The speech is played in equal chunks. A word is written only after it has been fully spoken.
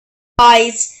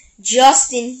Guys,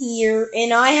 Justin here,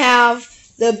 and I have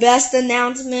the best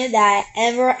announcement that I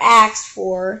ever asked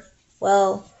for.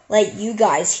 Well, let you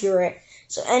guys hear it.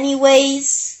 So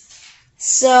anyways,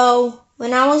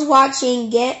 when I was watching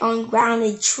Get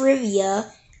Ungrounded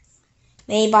Trivia,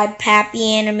 made by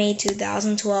Pappy Anime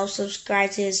 2012, subscribe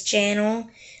to his channel,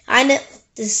 I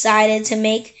decided to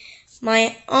make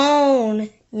my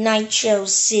own night show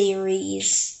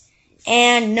series.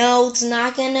 And no, it's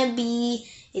not gonna be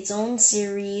its own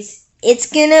series. It's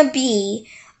gonna be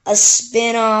a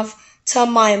spin-off to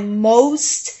my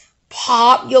most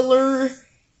popular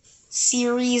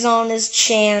series on this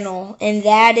channel, and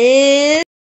that is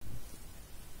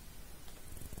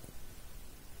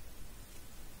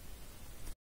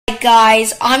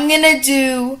guys, I'm gonna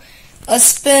do a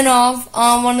spin-off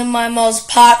on one of my most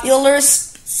popular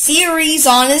series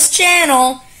on this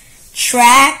channel,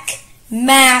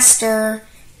 TrackMaster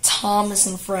Thomas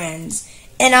and Friends.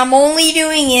 And I'm only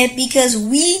doing it because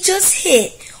we just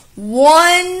hit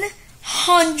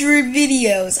 100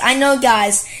 videos. I know,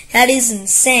 guys, that is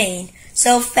insane.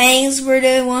 So thanks for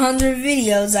the 100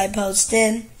 videos I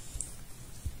posted.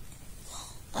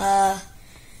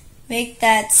 Make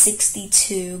that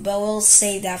 62, but we'll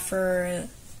save that for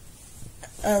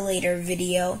a later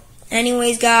video.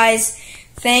 Anyways, guys,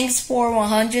 thanks for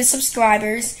 100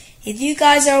 subscribers. If you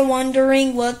guys are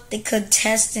wondering what the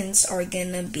contestants are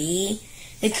gonna be,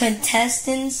 the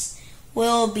contestants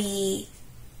will be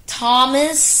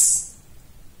Thomas,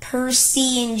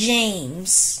 Percy, and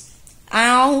James.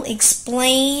 I'll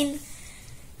explain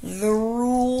the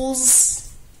rules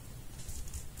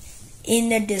in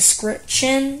the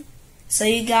description so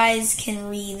you guys can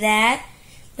read that.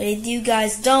 But if you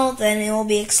guys don't, then it will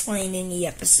be explained in the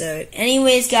episode.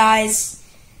 Anyways, guys,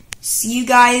 see you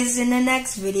guys in the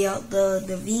next video.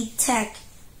 The VTech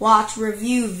Watch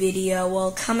review video will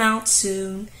come out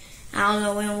soon. I don't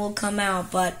know when it will come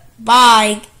out, but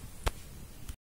bye.